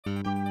Show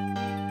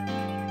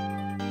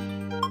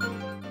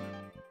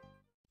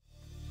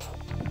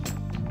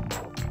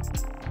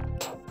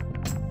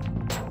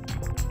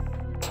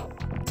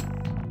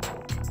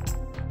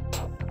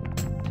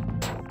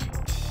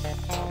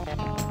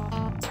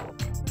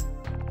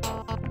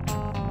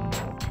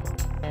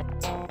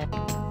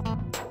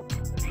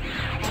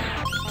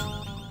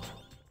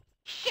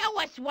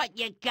us what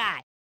you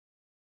got.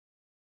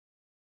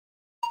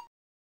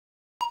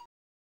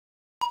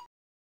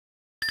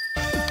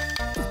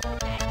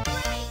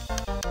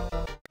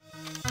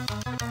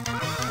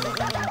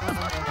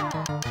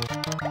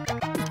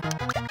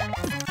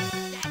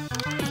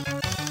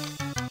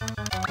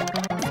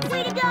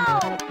 Way to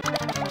go!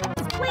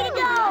 Way to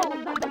go!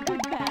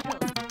 Good battle.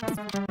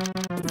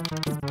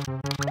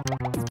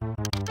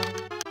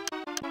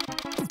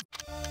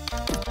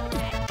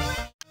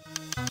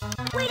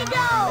 Way to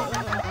go!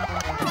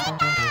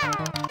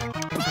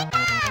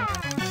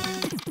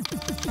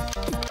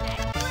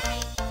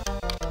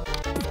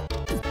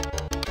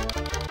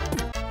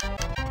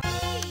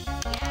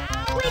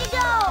 Way to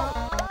go!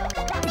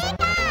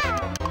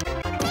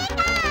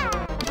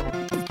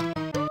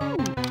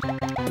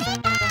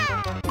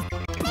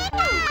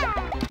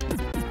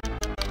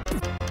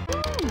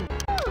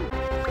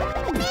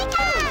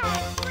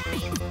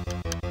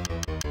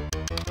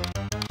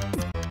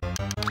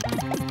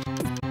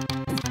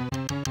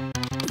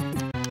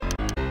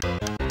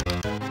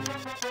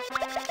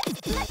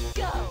 Let's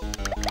go!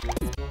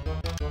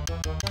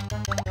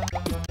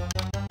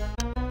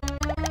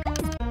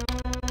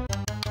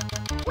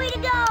 Way to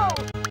go!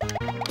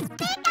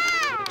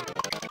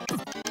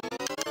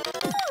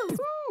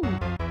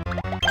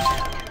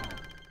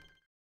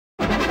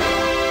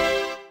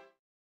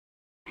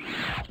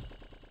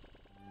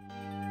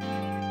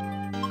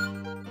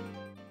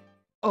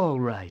 All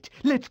right,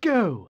 let's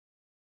go.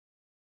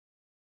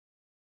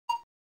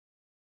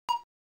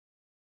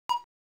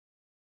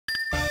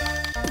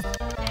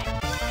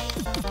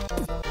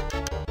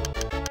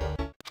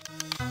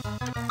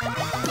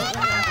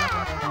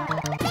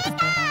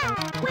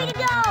 Way to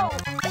go!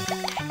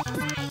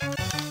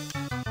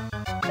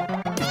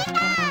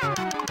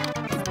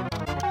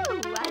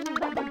 Ooh, I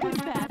love a good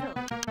battle.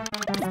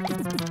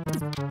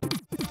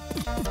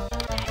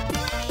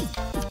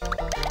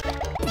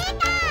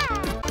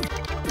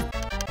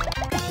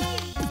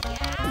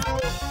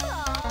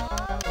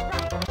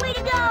 Way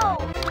to go!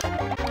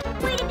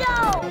 Way to go! Way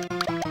to go!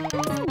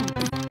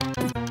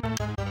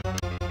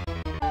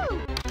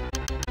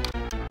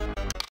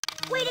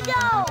 Way to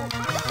go!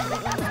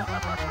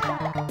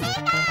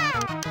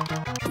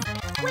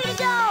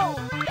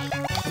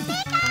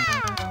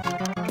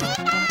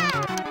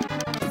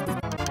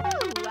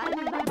 Ooh, I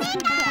love a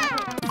good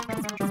battle.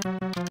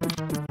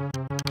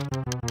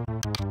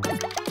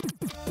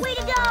 Way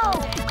to go!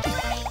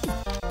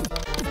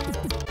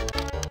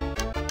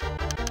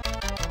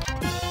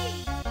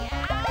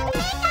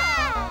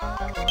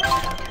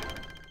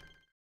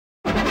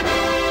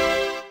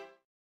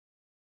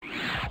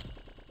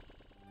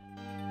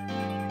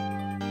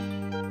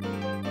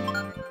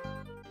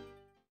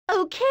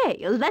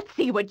 Okay, let's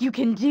see what you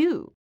can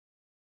do.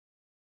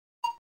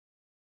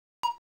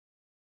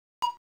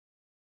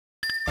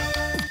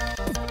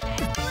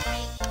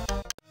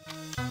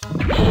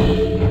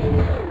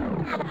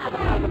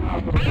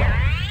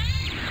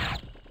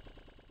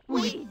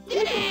 We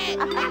did it!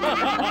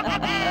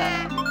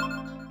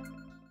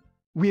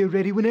 We're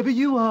ready whenever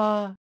you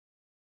are.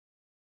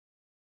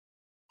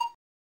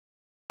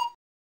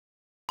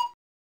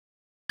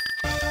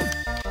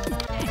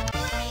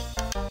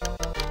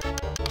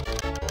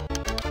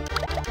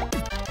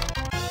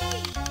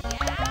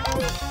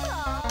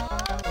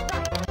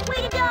 Way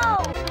to go!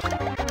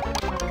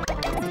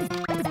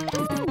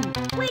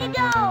 Way to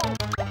go!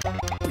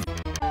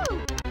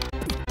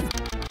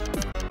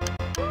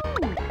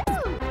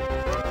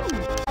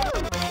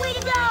 Way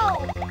to go!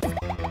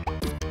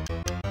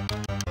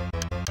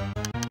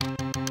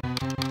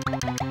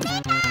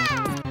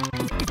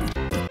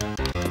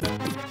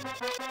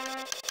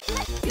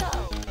 Let's go!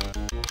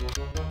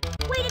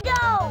 Way to go!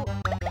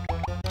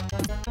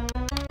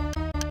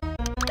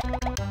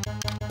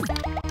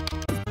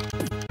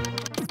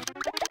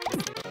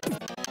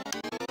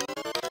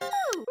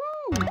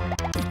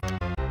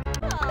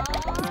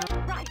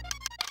 Right.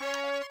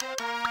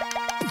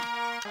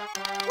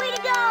 Way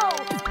to go!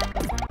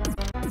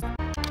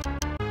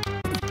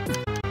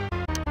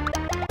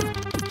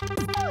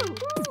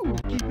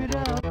 Keep it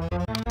up.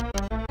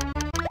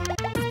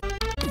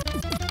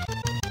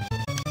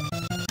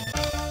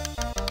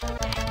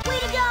 Way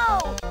to go!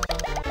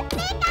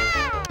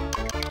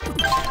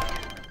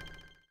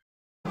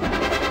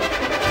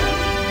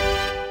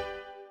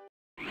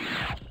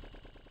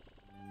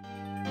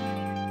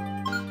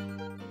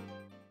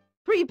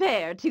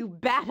 Prepare to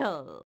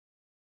battle.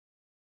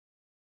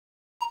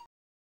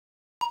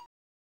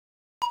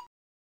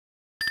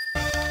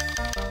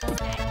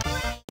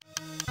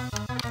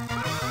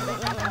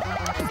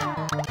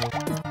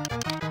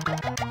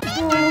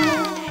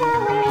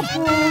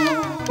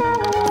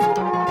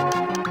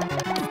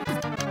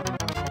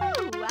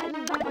 Ooh,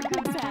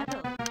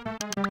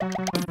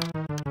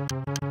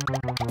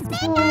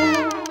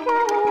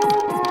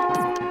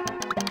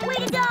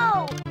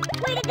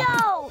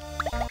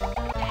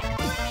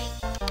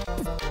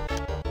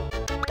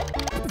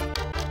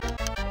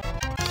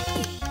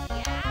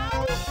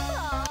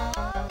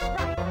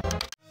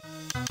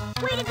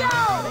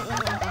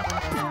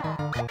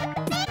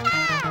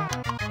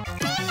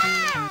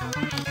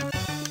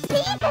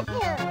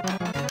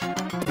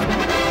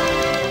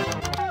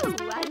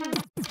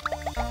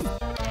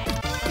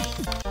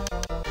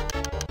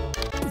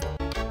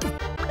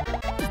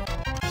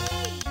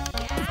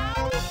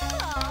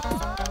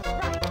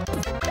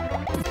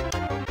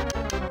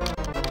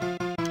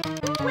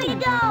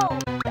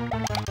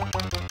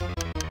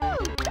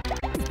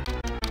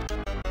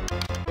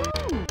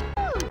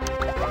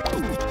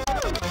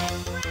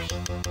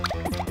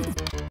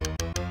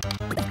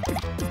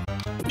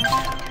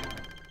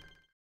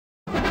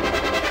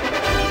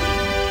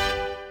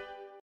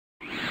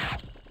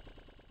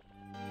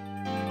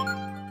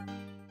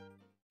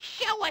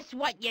 Show us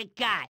what you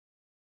got.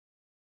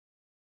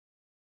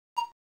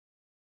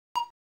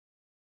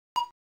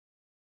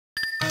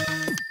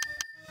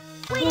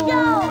 Way to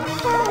go!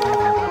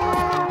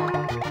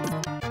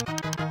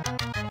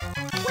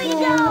 Way to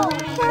go!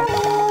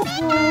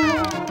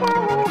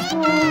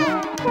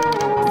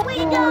 Way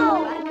to go! Way to go!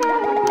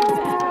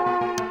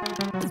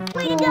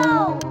 Way to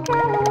go!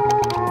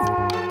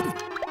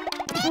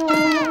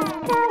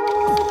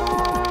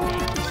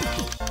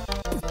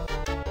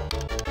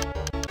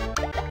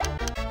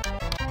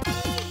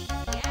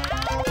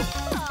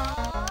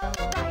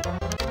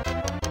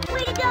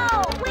 Way to go!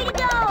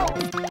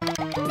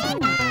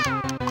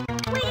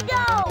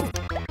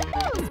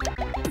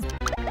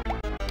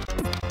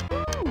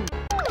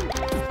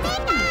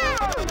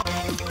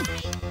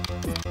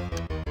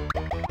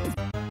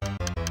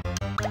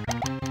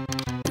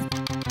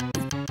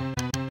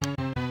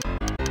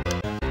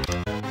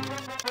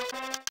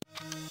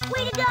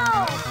 Way to go!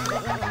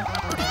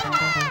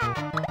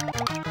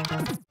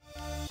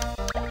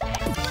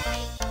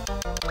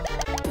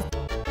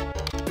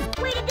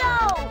 Way to go! Way to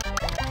go!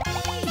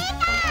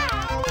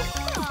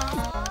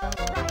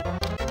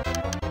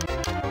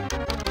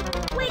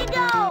 Way to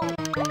go!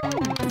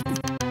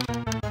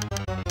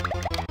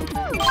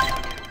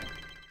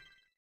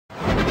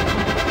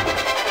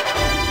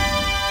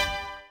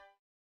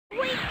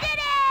 We did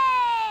it!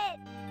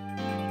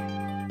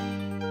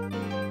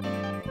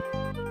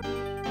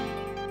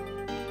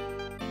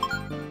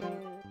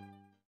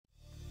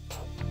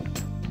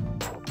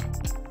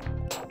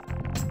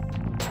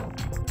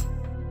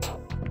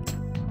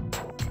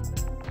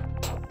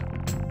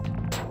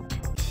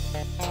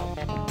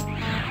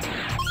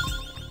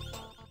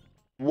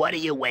 What are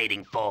you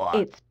waiting for?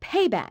 It's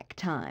payback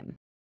time.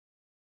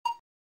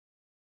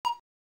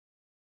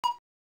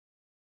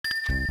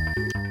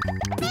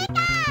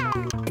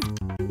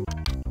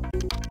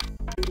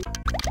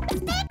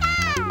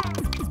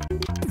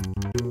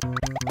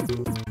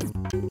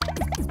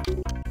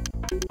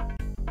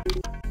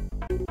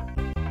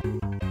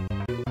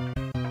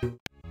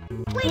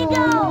 Way to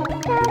go!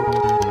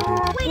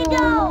 Way to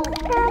go!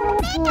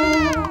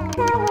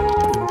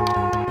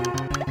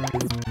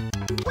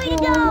 Way to go! Way to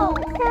go!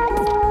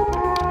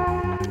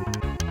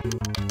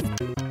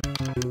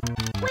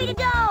 Way to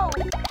go!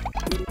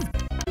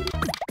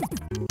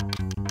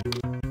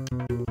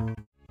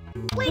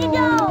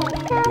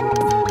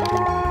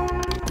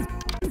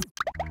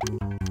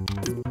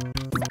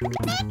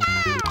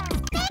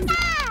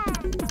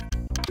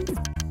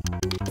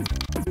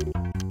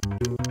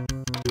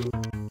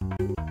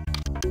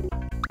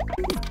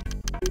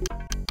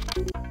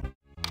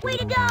 Way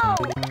to go!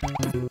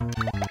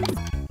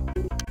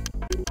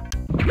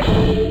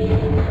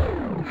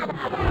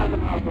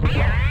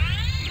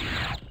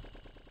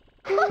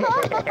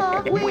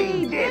 We